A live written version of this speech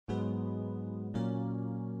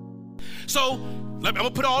So I'm going to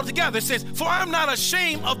put it all together. It says, for I am not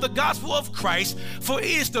ashamed of the gospel of Christ, for it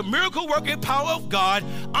is the miracle working power of God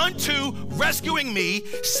unto rescuing me,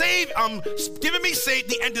 giving me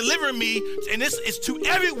safety and delivering me. And this is to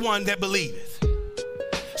everyone that believeth.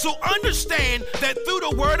 So understand that through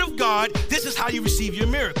the word of God, this is how you receive your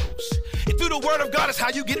miracles. And through the word of God is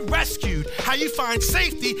how you get rescued, how you find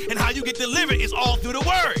safety, and how you get delivered. It's all through the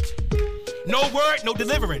word. No word, no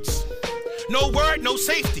deliverance. No word, no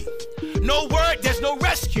safety. No word, there's no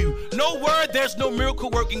rescue. No word, there's no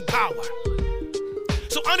miracle working power.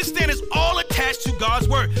 So understand it's all attached to God's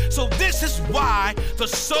word. So this is why the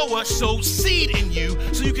sower sows seed in you,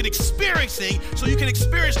 so you can experience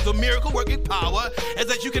the miracle working power, and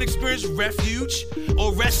that you can experience refuge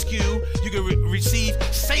or rescue. You can receive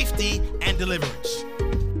safety and deliverance.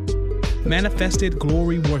 Manifested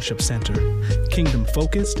Glory Worship Center. Kingdom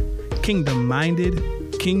focused, kingdom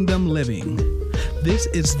minded, kingdom living. This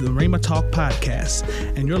is the Rhema Talk Podcast,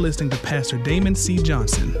 and you're listening to Pastor Damon C.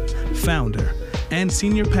 Johnson, founder and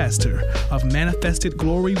senior pastor of Manifested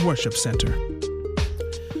Glory Worship Center.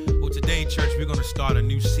 Well, today, church, we're going to start a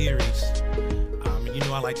new series.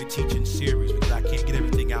 I like to teach in series because I can't get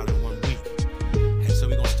everything out in 1 week. And so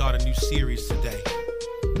we're going to start a new series today.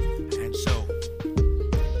 And so,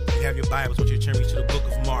 if you have your Bibles, I want you to turn me to the book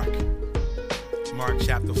of Mark. Mark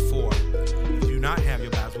chapter 4. If you do not have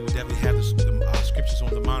your Bibles, we will definitely have the scriptures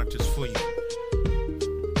on the monitors for you.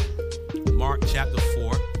 Mark chapter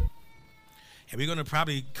 4. And we're going to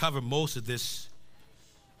probably cover most of this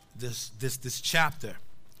chapter.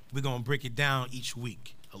 We're going to break it down each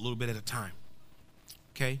week, a little bit at a time.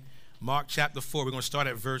 Okay? Mark chapter 4. We're going to start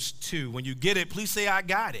at verse 2. When you get it, please say, I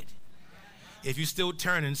got it. If you're still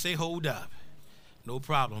turning, say, hold up. No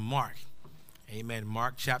problem. Mark. Amen.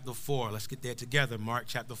 Mark chapter 4. Let's get there together. Mark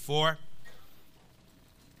chapter 4.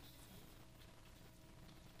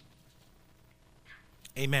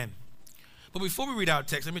 Amen. But before we read our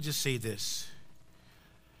text, let me just say this.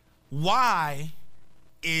 Why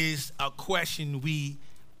is a question we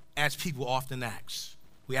as people often ask.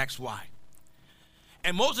 We ask why.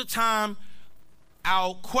 And most of the time,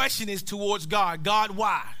 our question is towards God. God,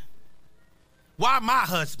 why? Why my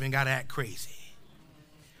husband got to act crazy?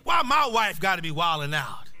 Why my wife got to be wilding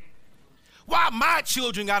out? Why my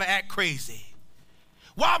children got to act crazy?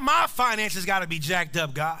 Why my finances got to be jacked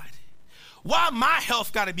up, God? Why my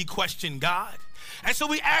health got to be questioned, God? And so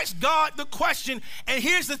we ask God the question, and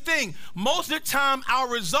here's the thing. Most of the time, our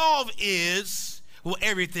resolve is, well,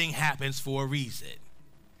 everything happens for a reason.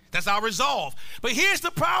 That's our resolve. But here's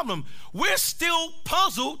the problem. We're still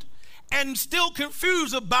puzzled and still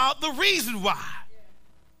confused about the reason why.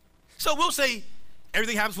 So we'll say,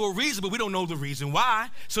 everything happens for a reason, but we don't know the reason why.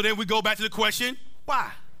 So then we go back to the question,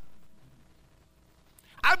 why?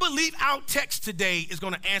 I believe our text today is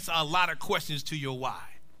going to answer a lot of questions to your why.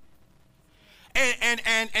 And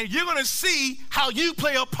you're going to see how you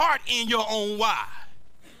play a part in your own why.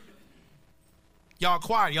 Y'all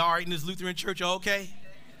quiet. Y'all all right in this Lutheran church? Y'all okay?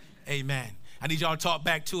 Amen. I need y'all to talk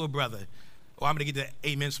back to a brother, or I'm going to get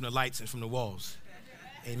the amens from the lights and from the walls.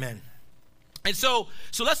 Amen. And so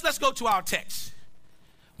let's go to our text.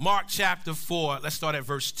 Mark chapter 4. Let's start at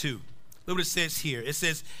verse 2. Look what it says here. It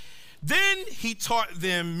says, then he taught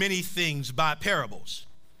them many things by parables,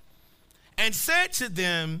 and said to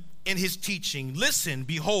them in his teaching, listen,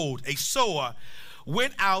 behold, a sower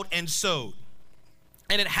went out and sowed.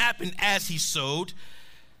 And it happened as he sowed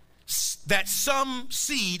that some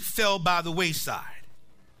seed fell by the wayside,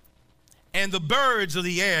 and the birds of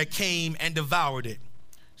the air came and devoured it.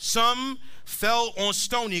 Some fell on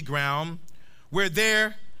stony ground where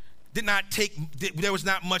there was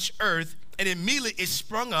not much earth, and immediately it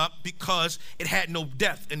sprung up because it had no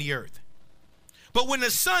depth in the earth. But when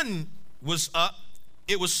the sun was up,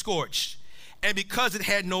 it was scorched, and because it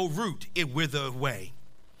had no root, it withered away.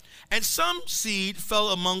 And some seed fell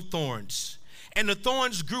among thorns, and the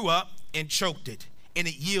thorns grew up and choked it, and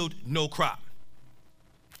it yielded no crop.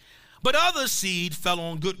 But other seed fell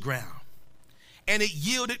on good ground, and it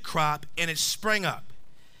yielded crop, and it sprang up,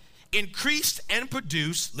 increased and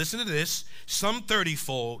produced, listen to this, some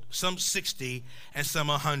 30-fold, some 60, and some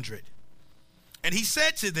 100. And he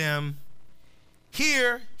said to them,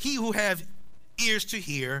 hear, he who have ears to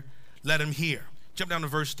hear, let him hear. Jump down to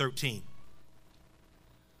verse 13.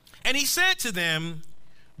 And he said to them,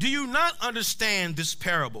 do you not understand this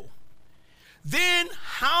parable? Then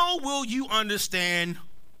how will you understand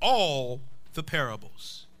all the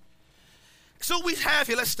parables? So we have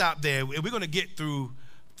here, let's stop there. We're going to get through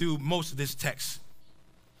most of this text.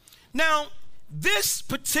 Now, this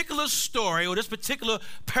particular story or this particular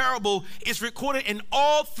parable is recorded in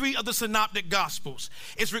all three of the synoptic gospels.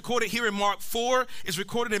 It's recorded here in Mark 4, it's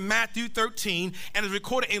recorded in Matthew 13, and it's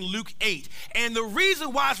recorded in Luke 8. And the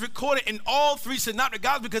reason why it's recorded in all three synoptic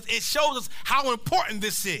gospels is because it shows us how important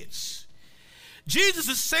this is. Jesus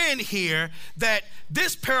is saying here that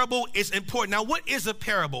this parable is important. Now, what is a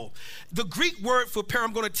parable? The Greek word for parable,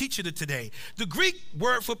 I'm going to teach you today. The Greek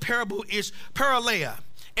word for parable is paraleia,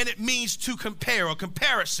 and it means to compare or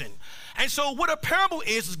comparison. And so what a parable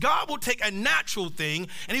is God will take a natural thing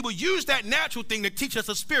and he will use that natural thing to teach us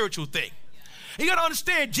a spiritual thing. You got to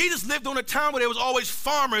understand, Jesus lived on a time where there was always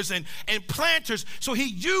farmers and planters. So he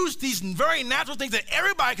used these very natural things that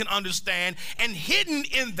everybody can understand, and hidden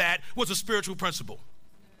in that was a spiritual principle.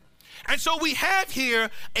 And so we have here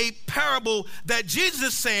a parable that Jesus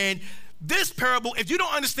is saying, this parable, if you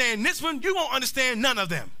don't understand this one, you won't understand none of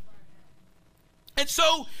them. And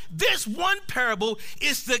so this one parable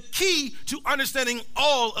is the key to understanding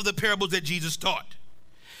all of the parables that Jesus taught.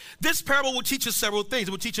 This parable will teach us several things.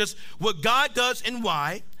 It will teach us what God does and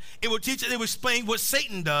why. It will explain what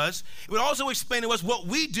Satan does. It will also explain to us what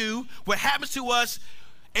we do, what happens to us,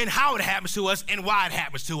 and how it happens to us, and why it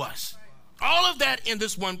happens to us. All of that in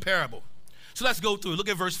this one parable. So let's go through it. Look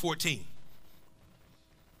at verse 14.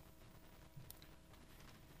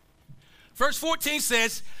 Verse 14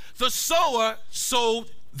 says, the sower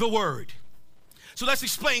sowed the word. So let's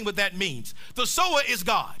explain what that means. The sower is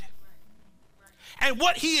God. And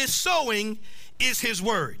what he is sowing is his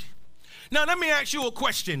word. Now, let me ask you a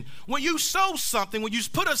question. When you sow something, when you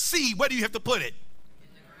put a seed, where do you have to put it?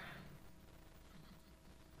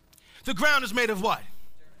 The ground is made of what?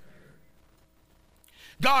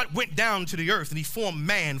 God went down to the earth and he formed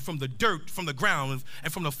man from the dirt, from the ground,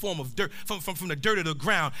 and from the form of dirt, from the dirt of the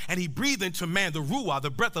ground. And he breathed into man the ruah,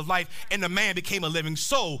 the breath of life, and the man became a living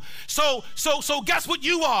soul. So guess what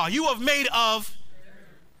you are? You are made of.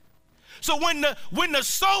 So when the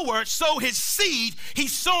sower sow his seed,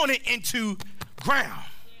 he's sowing it into ground,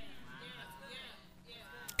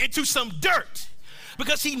 into some dirt.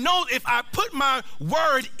 Because he knows if I put my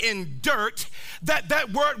word in dirt,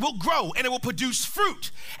 that word will grow and it will produce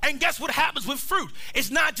fruit. And guess what happens with fruit?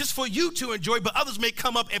 It's not just for you to enjoy, but others may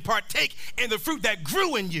come up and partake in the fruit that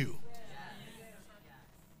grew in you.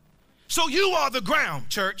 So you are the ground,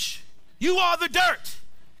 church. You are the dirt,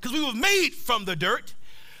 because we were made from the dirt.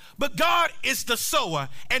 But God is the sower,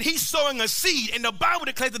 and he's sowing a seed, and the Bible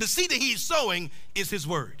declares that the seed that he's sowing is his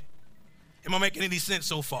word. Am I making any sense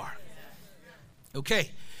so far?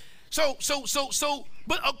 Okay. So,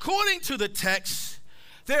 but according to the text,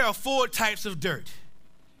 there are 4 types of dirt.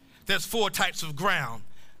 There's 4 types of ground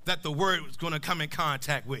that the word is going to come in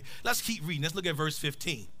contact with. Let's keep reading. Let's look at verse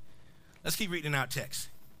 15. Let's keep reading our text.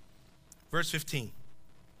 Verse 15.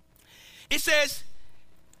 It says,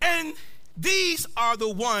 and these are the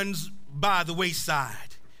ones by the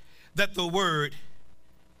wayside that the word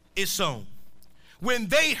is sown. When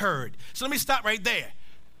they heard, so let me stop right there.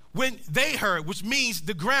 When they heard, which means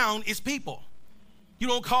the ground is people. You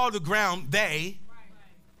don't call the ground they.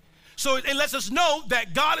 So it lets us know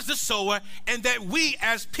that God is the sower and that we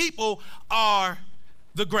as people are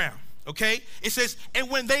the ground. Okay? It says, and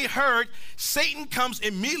when they heard, Satan comes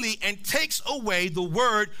immediately and takes away the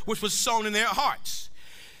word which was sown in their hearts.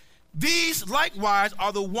 These likewise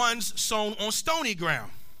are the ones sown on stony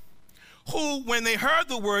ground, who, when they heard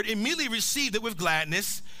the word, immediately received it with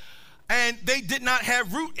gladness, and they did not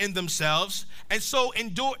have root in themselves, and so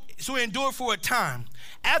endured for a time.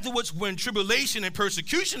 Afterwards, when tribulation and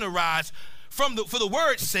persecution arise for the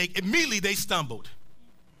word's sake, immediately they stumbled.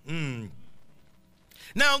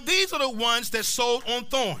 Now, these are the ones that sowed on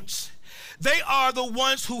thorns. They are the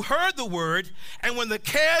ones who heard the word, and when the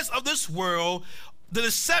cares of this world, the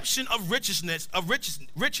deception of riches,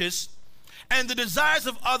 and the desires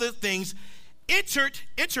of other things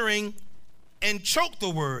entering and choked the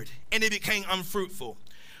word, and it became unfruitful.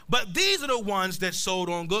 But these are the ones that sowed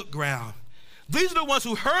on good ground. These are the ones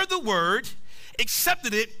who heard the word,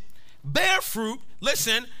 accepted it, bear fruit,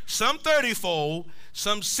 listen, some 30-fold,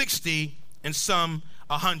 some 60, and some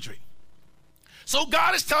 100. So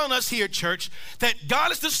God is telling us here, church, that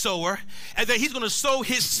God is the sower and that he's going to sow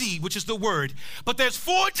his seed, which is the word. But there's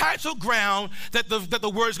 4 types of ground that the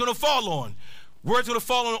word is going to fall on. Word's going to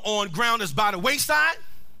fall on ground that's by the wayside,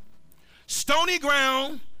 stony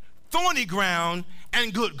ground, thorny ground,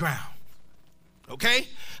 and good ground. Okay?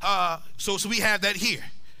 So we have that here.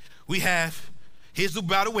 Here's the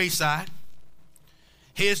by the wayside,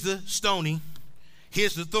 here's the stony,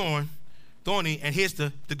 here's the thorny, and here's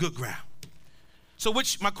the good ground. So I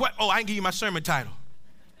can give you my sermon title.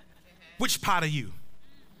 Which part are you?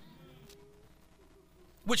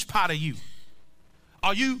 Which pot are you?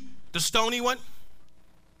 Are you the stony one?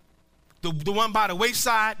 The one by the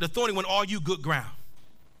wayside, the thorny one, or are you good ground?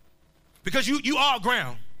 Because you are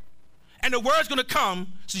ground. And the word's going to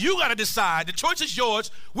come, so you got to decide. The choice is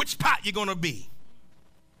yours, which pot you're going to be.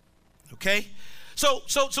 Okay? So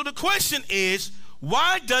the question is,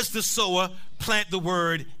 why does the sower plant the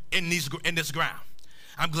word in this ground?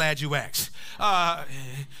 I'm glad you asked.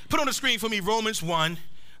 Put on the screen for me Romans 1,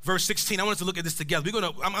 verse 16. I want us to look at this together.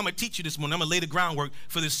 I'm going to teach you this morning. I'm going to lay the groundwork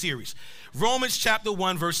for this series. Romans chapter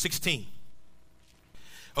 1, verse 16.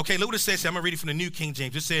 Okay, look what it says here. I'm going to read it from the New King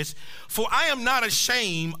James. It says, "For I am not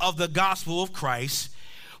ashamed of the gospel of Christ,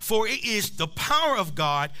 for it is the power of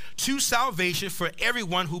God to salvation for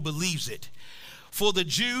everyone who believes it, for the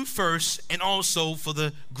Jew first and also for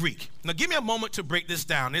the Greek." Now, give me a moment to break this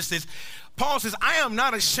down. It says, Paul says, "I am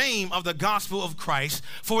not ashamed of the gospel of Christ,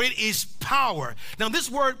 for it is power." Now, this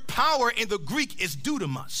word power in the Greek is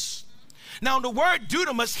dunamis. Now, the word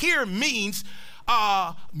dunamis here means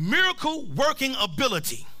miracle working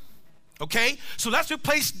ability. Okay, so let's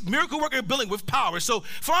replace miracle working ability with power. So,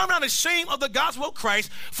 "For I'm not ashamed of the gospel of Christ,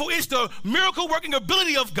 for it's the miracle working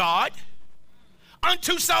ability of God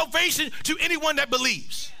unto salvation to anyone that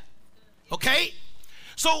believes." Okay,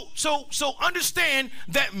 so understand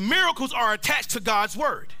that miracles are attached to God's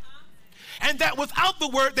word, and that without the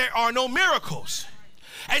word there are no miracles.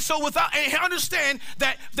 And so and understand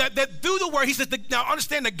that through the word, he says, now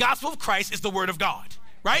understand the gospel of Christ is the word of God,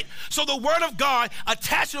 right? So the word of God,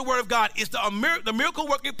 attached to the word of God, is the miracle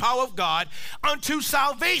working power of God unto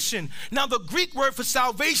salvation. Now the Greek word for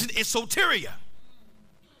salvation is soteria.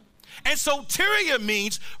 And soteria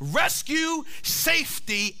means rescue,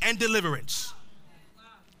 safety, and deliverance.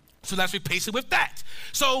 So let's replace it with that.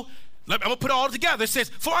 So I'm going to put it all together. It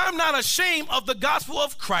says, "For I'm not ashamed of the gospel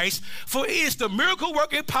of Christ, for it is the miracle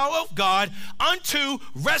working power of God unto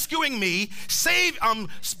rescuing me,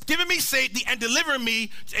 giving me safety, and delivering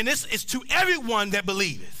me, and this is to everyone that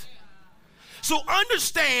believeth." So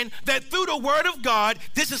understand that through the word of God,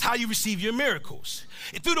 this is how you receive your miracles.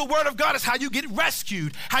 Through the word of God is how you get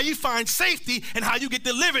rescued, how you find safety, and how you get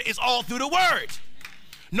delivered. It's all through the word.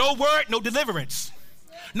 No word, no deliverance.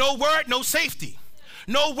 No word, no safety.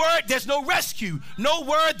 No word, there's no rescue. No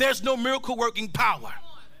word, there's no miracle working power.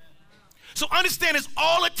 So understand it's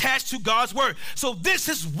all attached to God's word. So this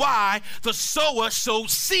is why the sower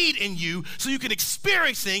sows seed in you, so you can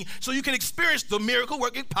experience the miracle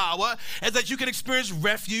working power, and that you can experience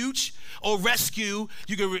refuge or rescue.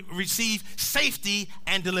 You can receive safety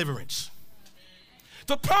and deliverance.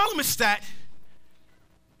 The problem is that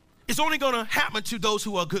it's only going to happen to those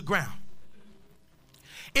who are good ground.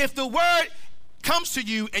 If the word comes to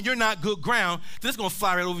you and you're not good ground, then it's going to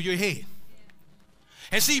fly right over your head.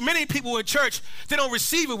 And see, many people in church, they don't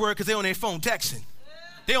receive a word because they're on their phone texting.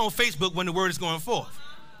 They're on Facebook when the word is going forth.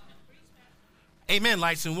 Amen,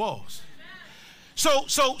 lights and walls. So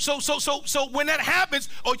when that happens,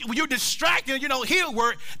 or when you're distracted and you don't hear a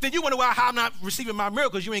word, then you wonder why I'm not receiving my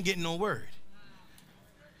miracles. You ain't getting no word.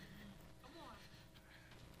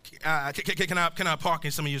 Can I park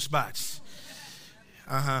in some of your spots?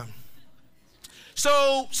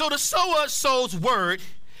 So the sower sows word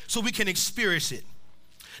so we can experience it.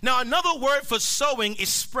 Now, another word for sowing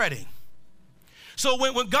is spreading. So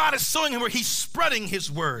when God is sowing his word, he's spreading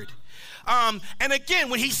his word. And again,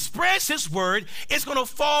 when he spreads his word, it's going to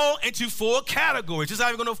fall into 4 categories. It's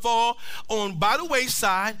either going to fall on by the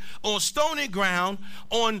wayside, on stony ground,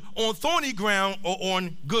 on thorny ground, or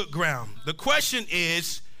on good ground. The question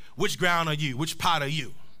is, which ground are you? Which pot are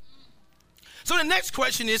you? So the next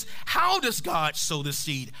question is, how does God sow the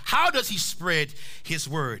seed? How does he spread his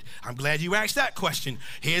word? I'm glad you asked that question.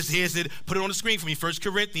 Here's it. Put it on the screen for me. 1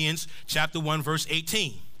 Corinthians chapter 1, verse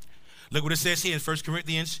 18. Look what it says here in 1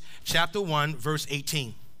 Corinthians chapter 1, verse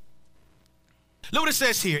 18. Look what it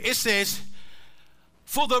says here. It says,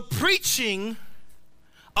 "For the preaching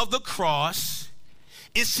of the cross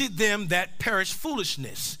is to them that perish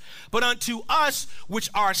foolishness, but unto us which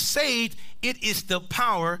are saved, it is the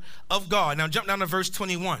power of God." Now jump down to verse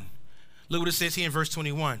 21. Look what it says here in verse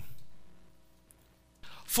 21.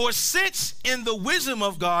 "For since in the wisdom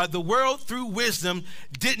of God, the world through wisdom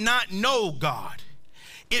did not know God,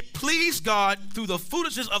 it pleased God through the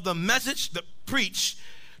foolishness of the message that preached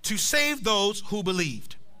to save those who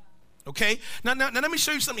believed." Okay? Now let me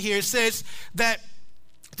show you something here. It says that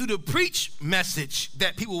through the preach message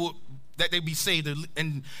that they be saved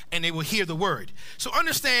and they will hear the word. So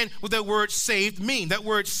understand what that word saved means. That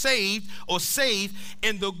word saved or save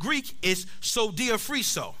in the Greek is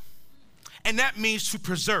sodiaphriso. and that means to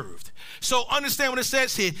preserve. So understand what it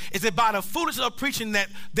says here is that by the foolishness of preaching that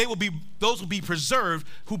those will be preserved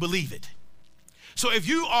who believe it. So if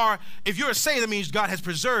you're saved, that means God has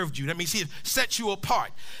preserved you. That means he has set you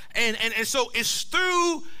apart. And so it's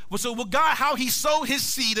through, so what God, how he sowed his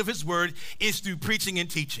seed of his word is through preaching and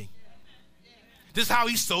teaching. This is how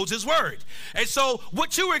he sows his word. And so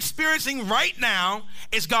what you're experiencing right now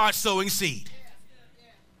is God sowing seed.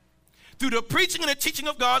 Through the preaching and the teaching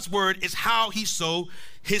of God's word is how he sowed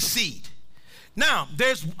his seed. Now,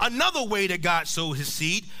 there's another way that God sowed his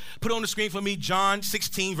seed. Put on the screen for me, John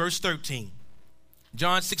 16, verse 13.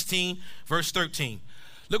 John 16, verse 13.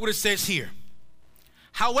 Look what it says here.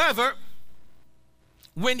 However,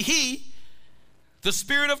 when he, the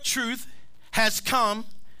Spirit of truth, has come,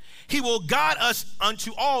 he will guide us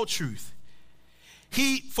unto all truth.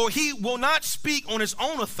 For he will not speak on his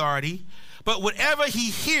own authority, but whatever he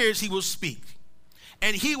hears, he will speak.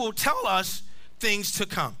 And he will tell us things to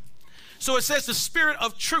come. So it says the Spirit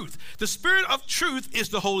of truth. The Spirit of truth is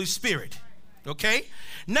the Holy Spirit. Okay?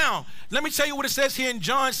 Now, let me tell you what it says here in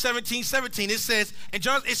John 17. It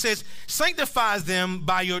says, sanctify them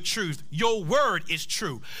by your truth. Your word is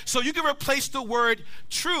true. So you can replace the word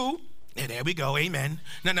true. And there we go. Amen.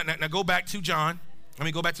 Now go back to John. Let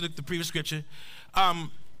me go back to the previous scripture.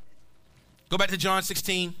 Go back to John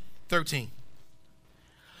 16, 13.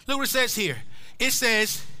 Look what it says here. It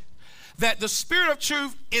says that the Spirit of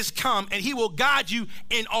truth is come and he will guide you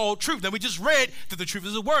in all truth. Now we just read that the truth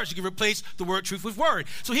is the word. So you can replace the word truth with word.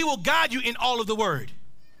 So he will guide you in all of the word.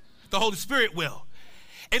 The Holy Spirit will.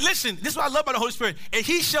 And listen, this is what I love about the Holy Spirit. And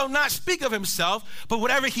he shall not speak of himself, but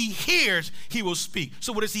whatever he hears, he will speak.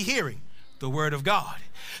 So what is he hearing? The word of God.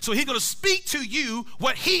 So he's going to speak to you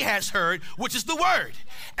what he has heard, which is the word.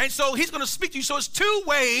 And so he's going to speak to you. So it's two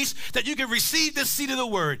ways that you can receive the seed of the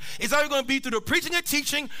word. It's either going to be through the preaching and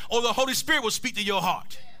teaching, or the Holy Spirit will speak to your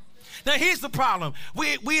heart. Now here's the problem.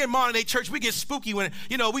 We in modern day church, we get spooky when,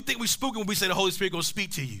 we think we're spooky when we say the Holy Spirit going to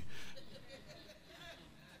speak to you.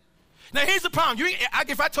 Now, here's the problem.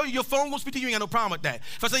 If I told you your phone going to speak to you, you ain't got no problem with that.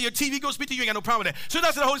 If I say your TV going to speak to you, you ain't got no problem with that. So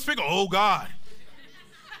that's the Holy Spirit go, oh, God.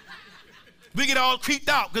 We get all creeped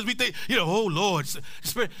out because we think, oh, Lord.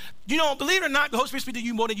 Spirit. Believe it or not, the Holy Spirit speaks to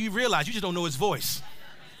you more than you realize. You just don't know his voice.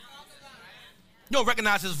 You don't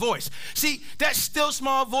recognize his voice. See, that still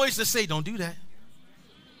small voice that say, don't do that.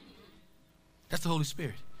 That's the Holy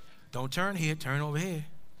Spirit. Don't turn here, turn over here.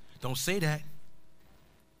 Don't say that.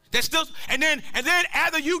 That's still, and then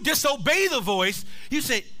after you disobey the voice, you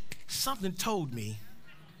say, something told me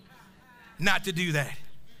not to do that.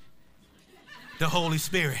 The Holy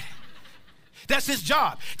Spirit. That's his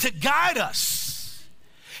job, to guide us.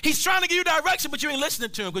 He's trying to give you direction, but you ain't listening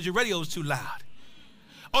to him because your radio is too loud.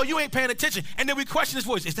 Or you ain't paying attention. And then we question his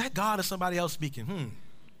voice. Is that God or somebody else speaking?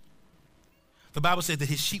 The Bible says that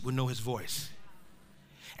his sheep will know his voice.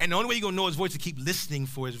 And the only way you're going to know his voice is to keep listening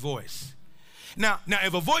for his voice. Now,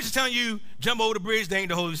 if a voice is telling you, jump over the bridge, they ain't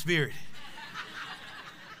the Holy Spirit.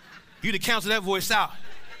 You need to cancel that voice out.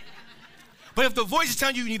 But if the voice is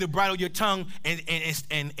telling you, you need to bridle your tongue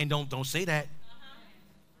and don't say that,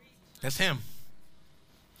 that's him.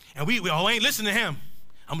 And we all ain't listening to him.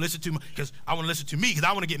 I'm gonna listen to because I want to listen to me because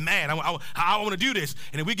I want to get mad. I want to do this.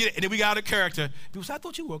 And then we got out of character. People say, I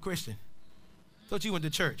thought you were a Christian. I thought you went to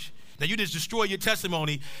church. Now you just destroy your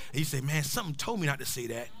testimony. And you say, man, something told me not to say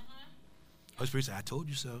that. Holy Spirit said, I told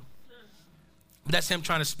you so. But that's him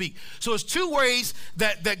trying to speak. So it's two ways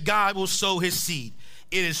that God will sow his seed.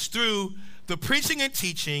 It is through the preaching and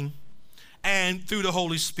teaching and through the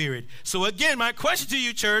Holy Spirit. So again, my question to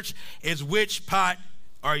you, church, is which pot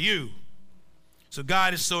are you? So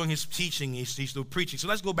God is sowing his teaching, he's still preaching. So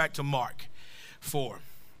let's go back to Mark 4.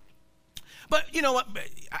 But you know what,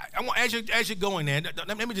 I want, as you're going there,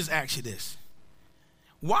 let me just ask you this.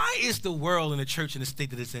 Why is the world and the church in the state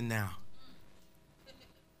that it's in now?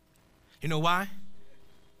 You know why?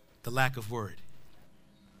 The lack of word.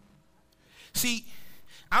 See,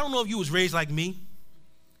 I don't know if you was raised like me,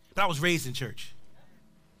 but I was raised in church.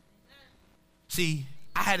 See,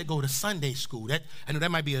 I had to go to Sunday school. I know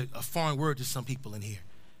that might be a foreign word to some people in here.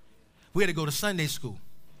 We had to go to Sunday school.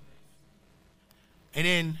 And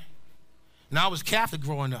then, I was Catholic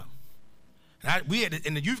growing up. And we had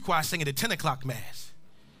in the youth choir singing the 10 o'clock mass.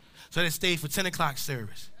 So I had to stay for 10 o'clock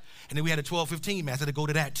service. And then we had a 12:15 mass. I had to go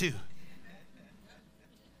to that too.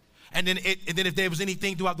 And then if there was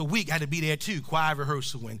anything throughout the week, I had to be there too. Choir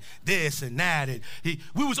rehearsal and this and that. And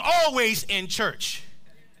we was always in church.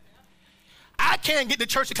 I can't get the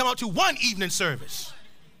church to come out to one evening service.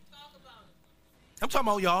 I'm talking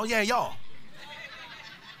about y'all. Yeah, y'all.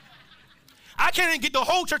 I can't even get the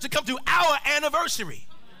whole church to come to our anniversary.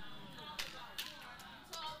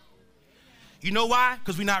 You know why?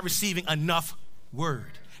 Because we're not receiving enough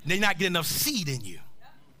word. They're not getting enough seed in you.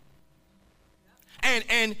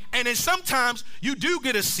 And then sometimes you do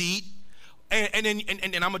get a seed, and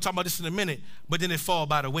I'm gonna talk about this in a minute, but then it fall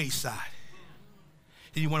by the wayside.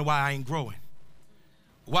 Then you wonder why I ain't growing.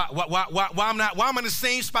 Why am I in the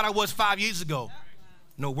same spot I was 5 years ago?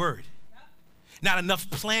 No word. Not enough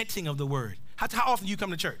planting of the word. How often do you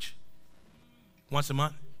come to church? Once a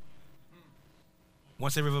month?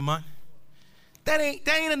 Once every other month? That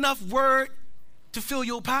ain't enough word to fill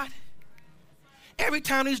your pot. Every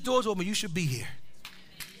time these doors open, you should be here.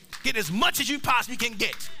 Get as much as you possibly can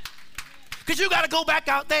get. Because you got to go back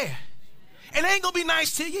out there. And they ain't going to be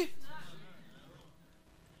nice to you.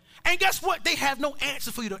 And guess what? They have no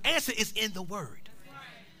answer for you. The answer is in the word.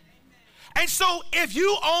 And so if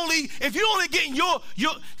you only getting your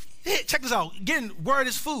here, check this out. Getting word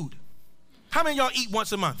is food. How many of y'all eat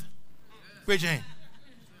once a month? Raise your hand.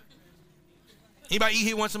 Anybody eat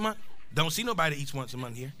here once a month? Don't see nobody that eats once a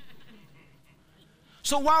month here.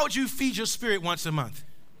 So why would you feed your spirit once a month?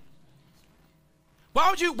 Why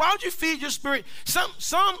would you feed your spirit some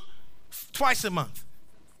twice a month?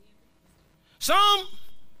 Some,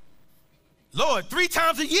 Lord, 3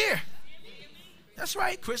 times a year. That's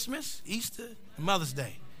right, Christmas, Easter, and Mother's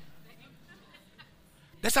Day.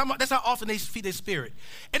 That's how often they feed their spirit.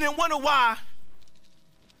 And then wonder why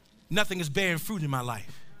nothing is bearing fruit in my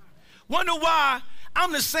life. Wonder why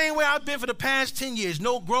I'm the same way I've been for the past 10 years.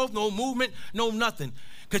 No growth, no movement, no nothing.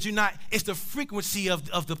 Because it's the frequency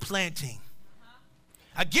of the planting.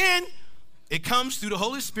 Again, it comes through the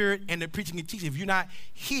Holy Spirit and the preaching and teaching. If you're not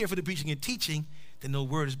here for the preaching and teaching, then no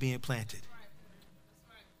word is being planted.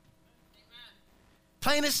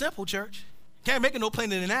 Plain and simple, church. Can't make it no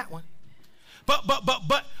plainer than that one.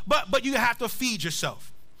 But you have to feed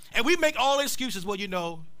yourself. And we make all excuses. Well, you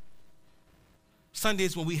know,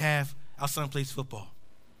 Sundays when we have our son plays football.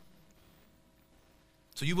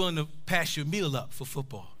 So you're willing to pass your meal up for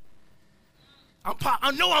football.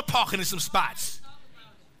 I know I'm parking in some spots.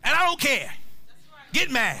 And I don't care. Get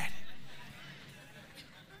mad.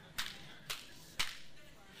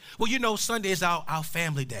 Well, you know, Sunday is our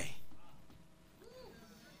family day.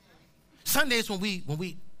 Sunday is when we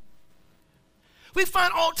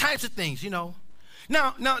find all types of things, you know.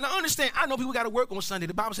 Now understand, I know people got to work on Sunday.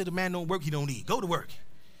 The Bible said the man don't work, he don't eat. Go to work.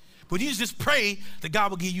 But you just pray that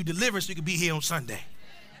God will give you deliverance so you can be here on Sunday.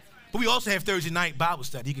 But we also have Thursday night Bible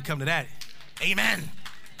study. You can come to that. Amen.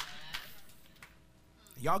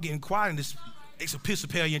 Y'all getting quiet in this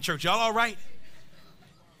Episcopalian church. Y'all all right?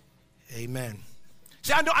 Amen.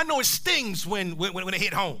 See, I know it stings when they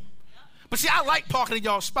hit home. But see, I like parking in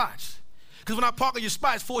y'all spots. Because when I park in your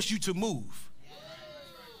spots, force you to move.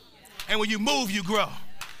 And when you move, you grow.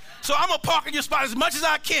 So I'm going to park in your spot as much as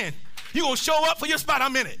I can. You're going to show up for your spot,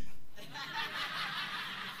 I'm in it.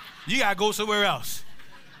 You got to go somewhere else.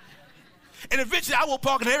 And eventually, I will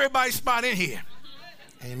park in everybody's spot in here.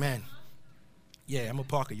 Amen. Yeah, I'm going to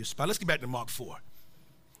park in your spot. Let's get back to Mark 4.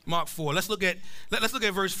 Mark 4. Let's look at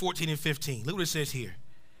verse 14 and 15. Look what it says here.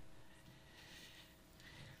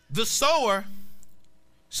 The sower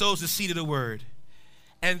sows the seed of the word,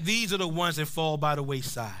 and these are the ones that fall by the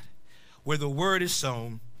wayside, where the word is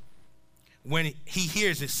sown. When he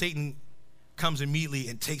hears it, Satan comes immediately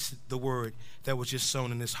and takes the word that was just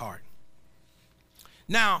sown in his heart.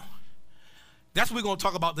 Now, that's what we're going to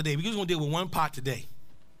talk about today. We're just going to deal with one part today,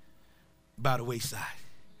 by the wayside.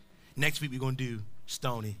 Next week, we're going to do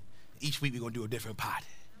stony. Each week, we're going to do a different pot.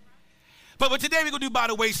 But today, we're going to do by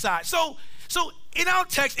the wayside. So in our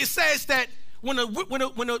text, it says that when the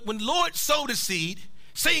Lord sowed the seed,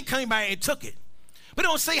 Satan came by and took it. But it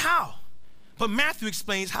don't say how. But Matthew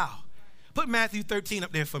explains how. Put Matthew 13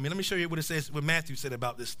 up there for me. Let me show you what it says, what Matthew said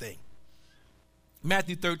about this thing.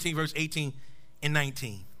 Matthew 13, verse 18 and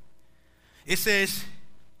 19. It says,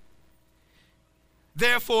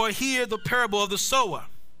 therefore, hear the parable of the sower.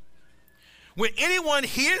 When anyone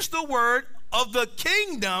hears the word of the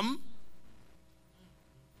kingdom,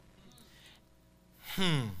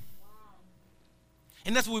 and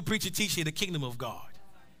that's what we preach and teach here, the kingdom of God.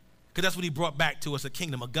 Because that's what he brought back to us, a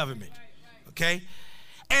kingdom, a government. Okay?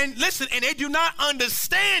 And listen, and they do not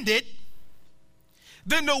understand it,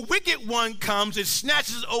 then the wicked one comes and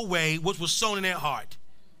snatches away what was sown in their heart.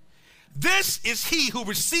 This is he who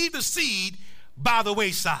received the seed by the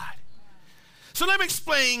wayside. So let me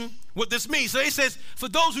explain what this means. So it says, for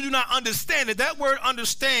those who do not understand it, that word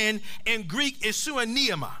understand in Greek is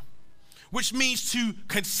suaneima, which means to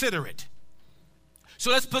consider it. So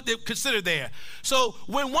let's put the consider there. So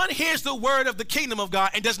when one hears the word of the kingdom of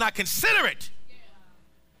God and does not consider it,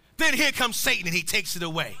 then here comes Satan and he takes it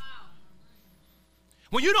away.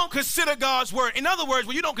 When you don't consider God's word, in other words,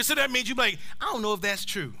 when you don't consider, that means you're like, I don't know if that's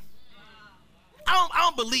true. I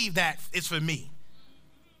don't believe that it's for me.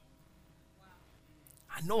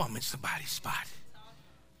 I know I'm in somebody's spot.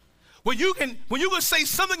 When you can say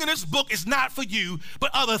something in this book is not for you, but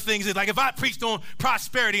other things is like if I preached on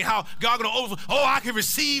prosperity and how God gonna I can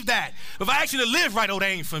receive that. If I actually live right, that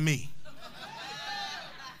ain't for me.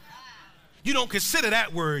 You don't consider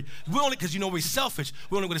that word. We only, because we're selfish,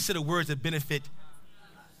 we only consider words that benefit,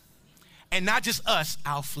 and not just us,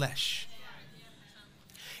 our flesh.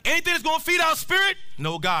 Anything that's going to feed our spirit?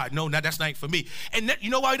 No, God. No, that's not for me. And you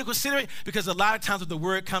know why you don't consider it? Because a lot of times when the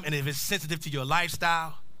word comes, and if it's sensitive to your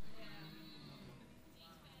lifestyle,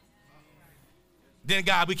 then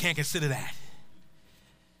God, we can't consider that.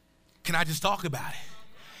 Can I just talk about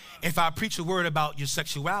it? If I preach a word about your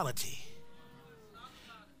sexuality,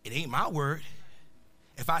 it ain't my word.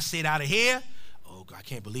 If I say it out of here, oh, God, I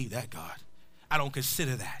can't believe that, God. I don't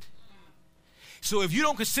consider that. So if you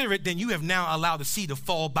don't consider it, then you have now allowed the seed to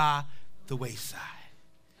fall by the wayside.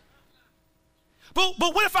 But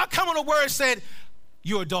what if I come on a word and said,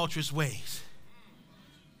 your adulterous ways?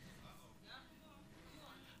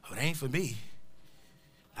 Oh, it ain't for me.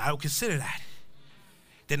 I don't consider that.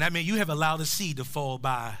 Then that means you have allowed the seed to fall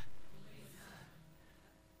by.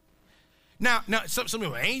 Now, some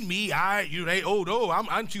people, ain't me.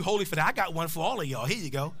 I'm too holy for that. I got one for all of y'all. Here you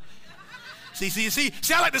go. See,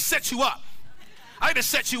 I like to set you up.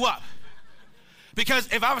 Because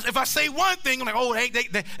if I say one thing, I'm like,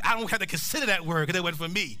 I don't have to consider that word because it wasn't for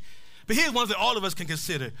me. But here's one that all of us can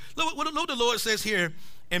consider. Look what the Lord says here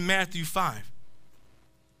in Matthew 5.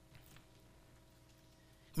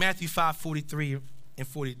 Matthew 5, 43 and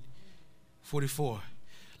 44.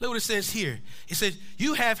 Look what it says here. It says,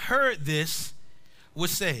 you have heard this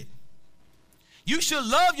was said. You should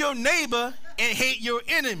love your neighbor and hate your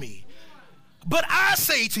enemy. But I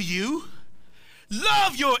say to you,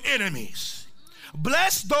 love your enemies.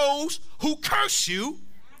 Bless those who curse you.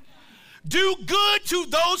 Do good to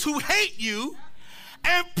those who hate you.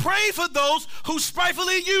 And pray for those who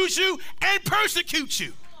spitefully use you and persecute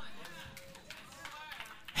you.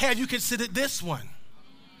 Have you considered this one?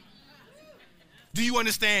 Do you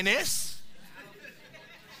understand this?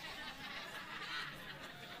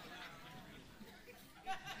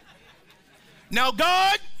 Now,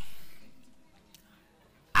 God,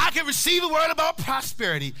 I can receive a word about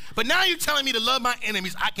prosperity, but now you're telling me to love my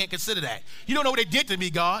enemies. I can't consider that. You don't know what they did to me,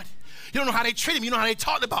 God. You don't know how they treated me. You don't know how they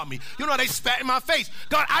talked about me. You don't know how they spat in my face.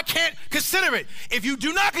 God, I can't consider it. If you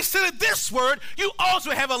do not consider this word, you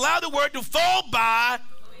also have allowed the word to fall by.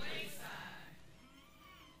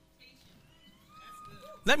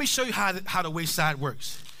 Let me show you how the wayside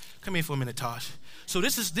works. Come here for a minute, Tosh. So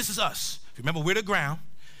this is us. Remember, we're the ground.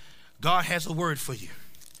 God has a word for you.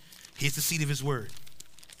 Here's the seed of his word.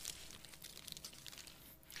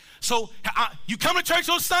 So you come to church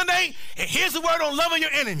on Sunday, and here's the word on loving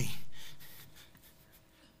your enemy.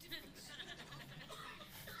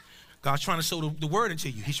 God's trying to sow the word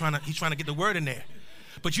into you. He's trying to get the word in there.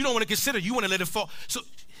 But you don't want to consider. You want to let it fall. So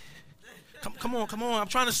come on. I'm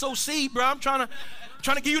trying to sow seed, bro. I'm trying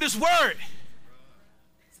to give you this word.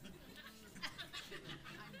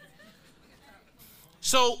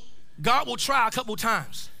 So God will try a couple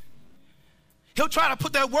times. He'll try to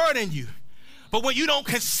put that word in you. But when you don't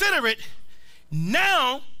consider it,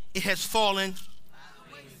 now it has fallen.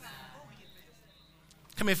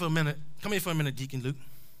 Come here for a minute, Deacon Luke.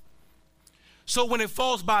 So when it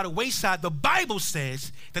falls by the wayside, the Bible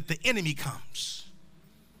says that the enemy comes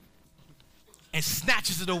and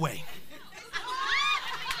snatches it away.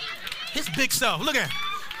 His big self, look at him.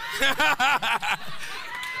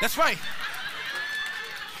 That's right.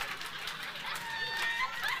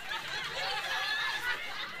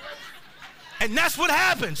 And that's what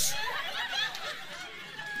happens.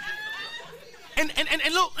 And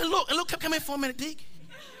look, come here for a minute, Deke.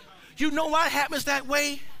 You know why it happens that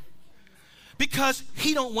way? Because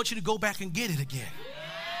he don't want you to go back and get it again.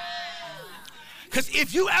 Because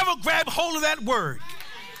if you ever grab hold of that word,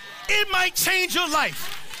 it might change your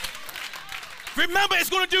life. Remember,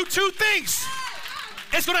 it's going to do two things.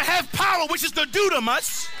 It's going to have power, which is the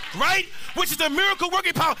dunamis, right? Which is the miracle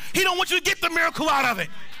working power. He don't want you to get the miracle out of it.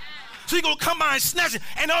 So he's going to come by and snatch it.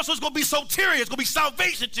 And also it's going to be soteria. It's going to be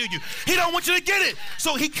salvation to you. He don't want you to get it.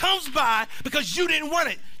 So he comes by because you didn't want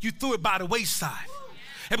it. You threw it by the wayside.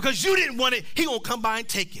 And because you didn't want it, he going to come by and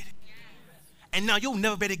take it. And now you'll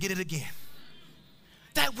never be able to get it again.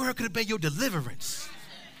 That word could have been your deliverance.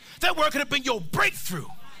 That word could have been your breakthrough.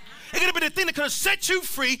 It could have been the thing that could have set you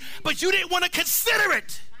free, but you didn't want to consider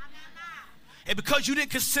it. And because you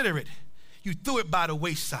didn't consider it, you threw it by the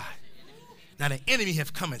wayside. Now the enemy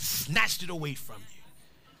have come and snatched it away from you.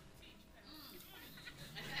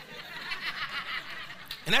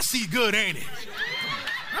 And that seed good, ain't it?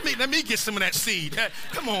 Let me get some of that seed.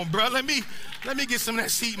 Come on, bro. Let me get some of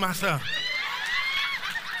that seed myself.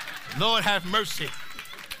 Lord have mercy.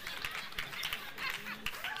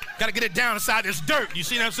 Got to get it down inside this dirt. You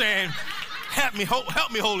see what I'm saying? Help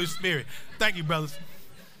me, Holy Spirit. Thank you, brothers.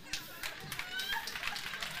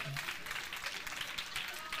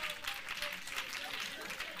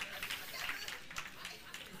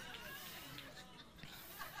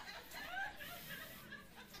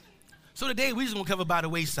 So today we just gonna cover by the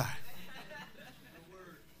wayside.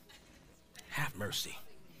 Have mercy.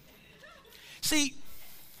 See,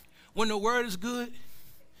 when the word is good,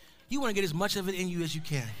 you want to get as much of it in you as you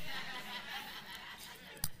can.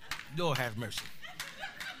 Lord have mercy.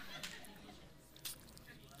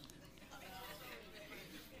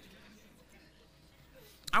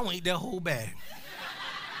 I want to eat that whole bag.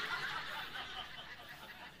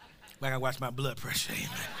 But I gotta watch my blood pressure,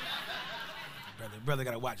 amen. Brother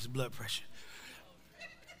got to watch his blood pressure.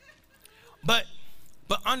 But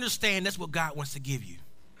understand that's what God wants to give you.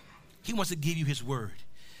 He wants to give you his word.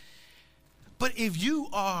 But if you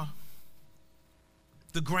are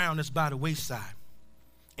the ground that's by the wayside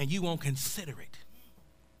and you won't consider it,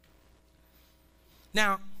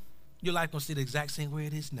 now your life gonna stay the exact same way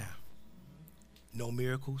it is now. No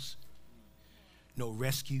miracles, no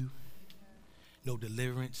rescue, no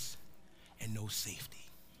deliverance, and no safety.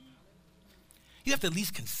 You have to at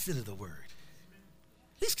least consider the word.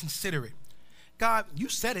 At least consider it. God, you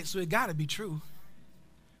said it, so it got to be true.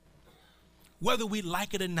 Whether we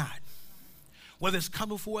like it or not, whether it's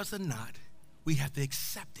coming for us or not, we have to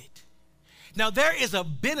accept it. Now, there is a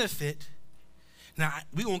benefit. Now,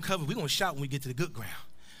 we're going to shout when we get to the good ground.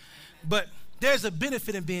 But there's a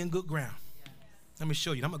benefit in being good ground. Let me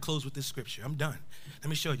show you. I'm going to close with this scripture. I'm done. Let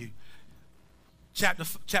me show you. Chapter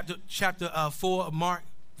 4 of Mark,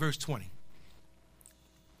 verse 20.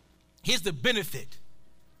 Here's the benefit.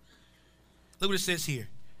 Look what it says here.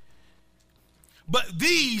 But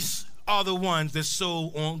these are the ones that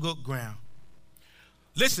sow on good ground.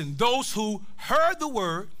 Listen, those who heard the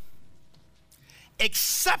word,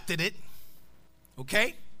 accepted it,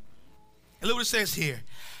 okay? And look what it says here.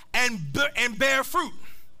 And bear fruit.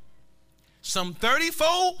 Some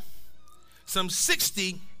 30-fold, some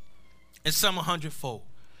 60, and some 100-fold.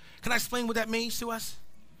 Can I explain what that means to us?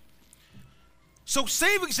 So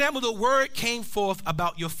say, for example, the word came forth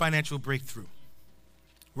about your financial breakthrough,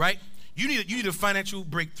 right? You need a financial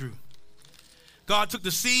breakthrough. God took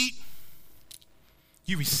the seed,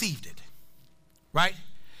 you received it, right?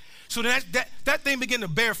 So that thing began to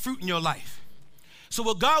bear fruit in your life. So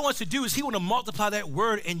what God wants to do is he want to multiply that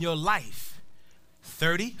word in your life.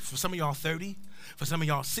 30, for some of y'all 30, for some of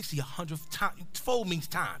y'all 60, 100 times, fold means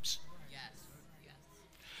times.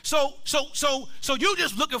 So you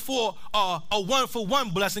just looking for a one-for-one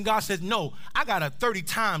blessing. God says, no, I got a 30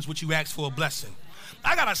 times what you asked for a blessing.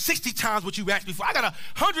 I got a 60 times what you asked me for. I got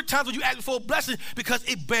 100 times what you asked me for a blessing because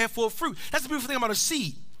it bear forth fruit. That's the beautiful thing about a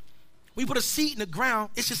seed. When you put a seed in the ground,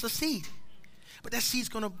 it's just a seed. But that seed's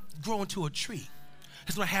going to grow into a tree.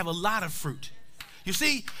 It's going to have a lot of fruit. You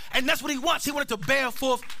see? And that's what he wants. He wanted to bear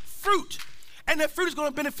forth fruit. And that fruit is going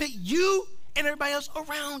to benefit you and everybody else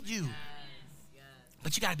around you.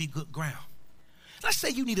 But you got to be good ground. Let's say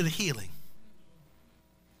you needed a healing.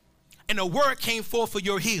 And a word came forth for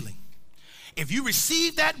your healing. If you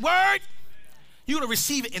receive that word, you're going to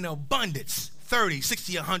receive it in abundance, 30,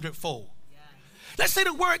 60, 100-fold. Let's say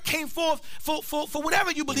the word came forth for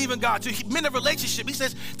whatever you believe in God, to mend a relationship. He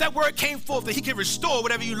says that word came forth that he can restore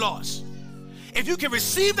whatever you lost. If you can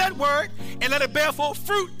receive that word and let it bear forth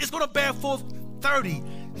fruit, it's going to bear forth 30,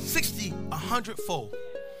 60, 100-fold.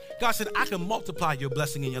 God said, I can multiply your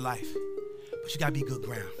blessing in your life, but you got to be good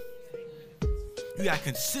ground. You got to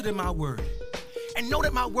consider my word and know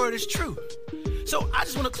that my word is true. So I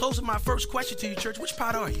just want to close with my first question to you, church. Which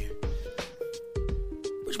part are you?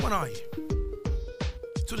 Which one are you?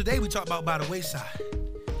 So today we talk about by the wayside.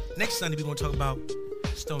 Next Sunday we're going to talk about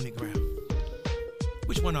stony ground.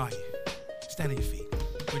 Which one are you? Stand on your feet.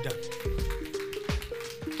 We're done.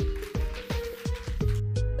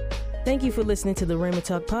 Thank you for listening to the Rhema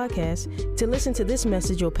Talk podcast. To listen to this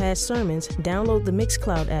message or past sermons, download the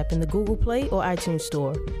Mixcloud app in the Google Play or iTunes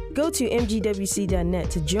Store. Go to mgwc.net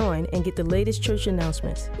to join and get the latest church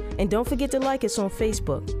announcements. And don't forget to like us on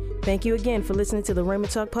Facebook. Thank you again for listening to the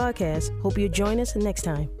Rhema Talk podcast. Hope you'll join us next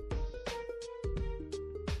time.